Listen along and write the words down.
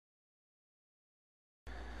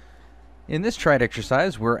In this try-it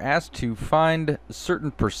exercise, we're asked to find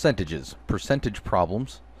certain percentage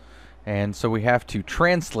problems, and so we have to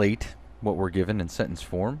translate what we're given in sentence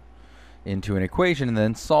form into an equation and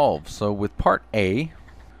then solve. So with part A,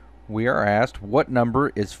 we are asked what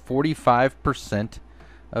number is 45%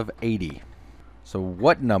 of 80. So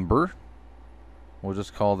what number, we'll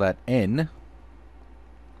just call that n,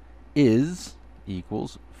 is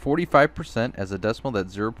equals 45% as a decimal,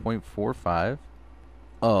 that's 0.45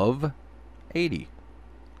 of 80.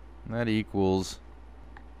 And that equals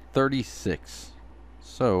 36.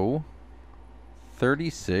 So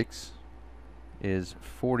 36 is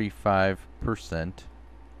 45%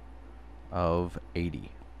 of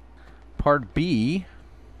 80. Part B,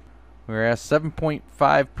 we're asked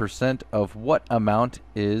 7.5% of what amount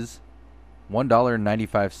is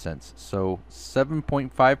 $1.95. So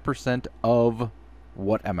 7.5% of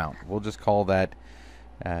what amount? We'll just call that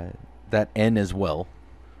that n as well.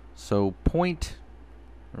 So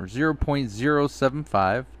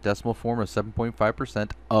 0.075, decimal form of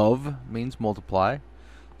 7.5%, of means multiply.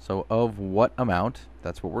 So of what amount,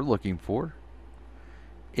 that's what we're looking for,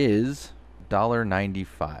 is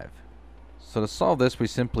 $1.95. So to solve this, we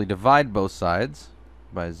simply divide both sides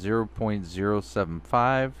by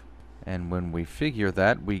 0.075, and when we figure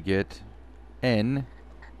that, we get n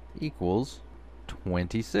equals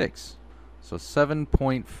 26. So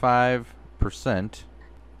 7.5%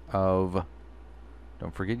 of,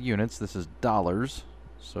 don't forget units, this is dollars,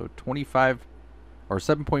 so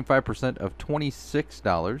 7.5% of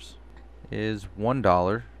 $26 is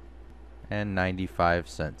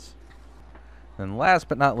 $1.95. And last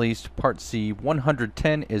but not least, part C,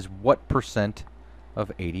 110 is what percent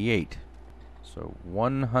of 88? So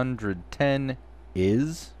 110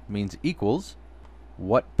 is means equals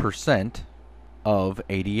what percent of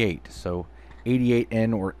 88? So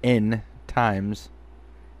 88n, or n, times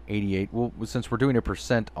 88. Well, since we're doing a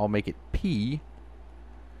percent, I'll make it p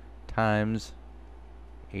times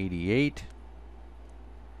 88.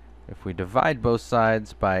 If we divide both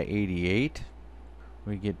sides by 88,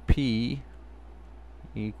 we get p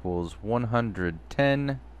equals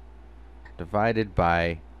 110 divided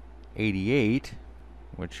by 88,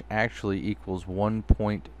 which actually equals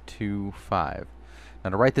 1.25. Now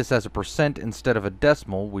to write this as a percent instead of a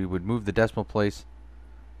decimal, we would move the decimal place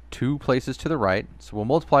 2 places to the right. So we'll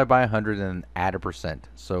multiply by 100 and then add a percent.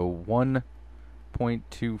 So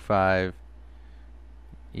 1.25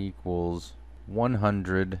 equals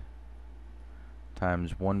 100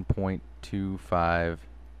 times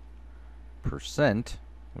 1.25%,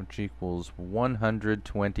 which equals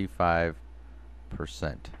 125%.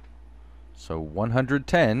 So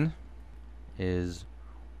 110 is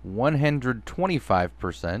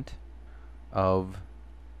 125% of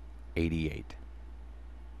 88.